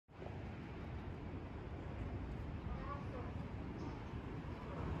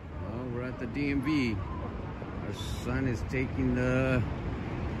the DMV. Our son is taking the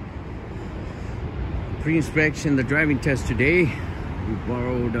pre-inspection, the driving test today. We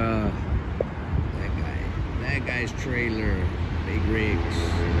borrowed that guy's trailer, Big Rigs.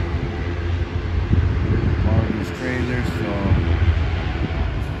 Borrowed his trailer, so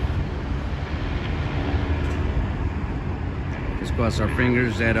just cross our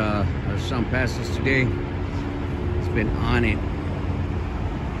fingers that our son passes today. He's been on it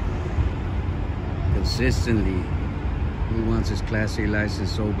consistently. He wants his Class A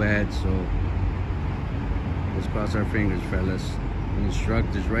license so bad, so let's cross our fingers, fellas. The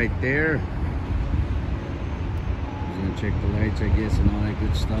instructor's right there. He's gonna check the lights, I guess, and all that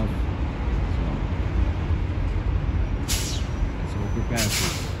good stuff. So let's hope he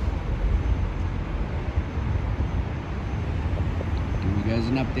passes. Give you guys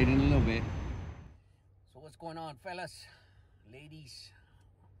an update in a little bit. So what's going on, fellas, ladies?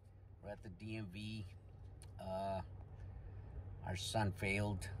 We're at the DMV. Our son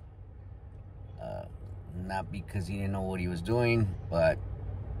failed. Not because he didn't know what he was doing, but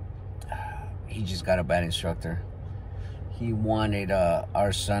he just got a bad instructor. He wanted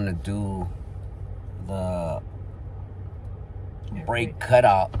our son to do the brake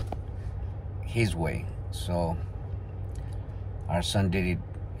cutout his way. So our son did it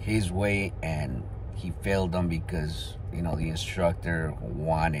his way, and he failed him because, you know, the instructor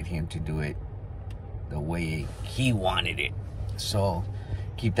wanted him to do it the way he wanted it. So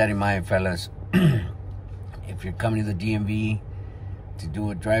keep that in mind, fellas. If you're coming to the DMV to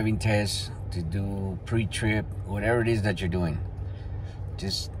do a driving test, to do pre-trip, whatever it is that you're doing,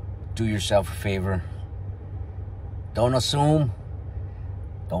 just do yourself a favor. Don't assume.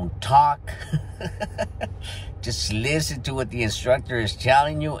 Don't talk. Just listen to what the instructor is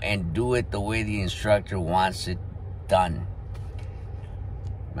telling you and do it the way the instructor wants it done.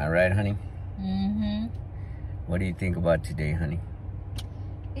 Am I right, honey? Mm-hmm. What do you think about today, honey?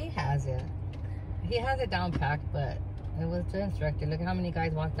 He has it. He has it down packed, but it was the instructor. Look at how many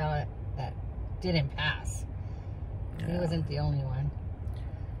guys walked out that didn't pass. Yeah. He wasn't the only one.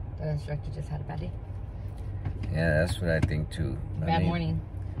 The instructor just had a bad day. Yeah, that's what I think too. Bad morning.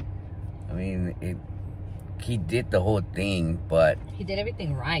 I mean, he did the whole thing, but he did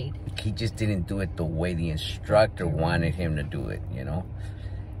everything right. He just didn't do it the way the instructor wanted him to do it, you know?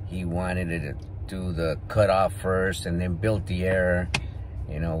 He wanted it to do the cutoff first and then build the error,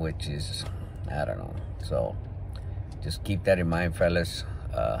 you know, which is, I don't know. So just keep that in mind, fellas.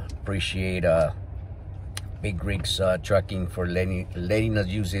 Appreciate Big Rigs Trucking for letting us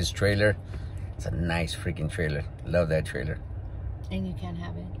use his trailer. It's a nice freaking trailer. Love that trailer. And you can't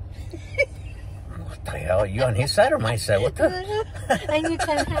have it. What the hell? Are you on his side or my side? What the? And you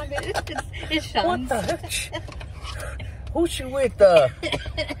can't have it. It's Sean's. What the heck? Who's you with?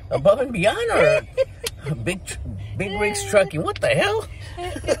 Above and Beyond or Big Rigs Trucking? What the hell?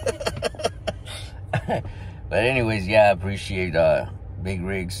 But anyways, yeah, I appreciate Big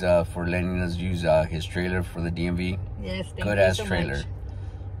Rigs for letting us use his trailer for the DMV. Yes, thank good you ass so trailer. much.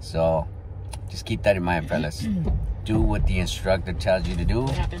 So just keep that in mind, fellas. Do what the instructor tells you to do.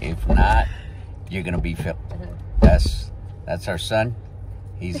 If not, you're gonna be failed. That's our son.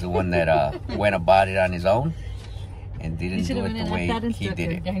 He's the one that went about it on his own and didn't do it the way he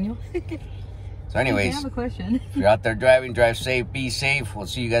did it. Daniel. So anyways, I have a question. if you're out there driving, drive safe, be safe. We'll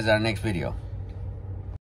see you guys on our next video.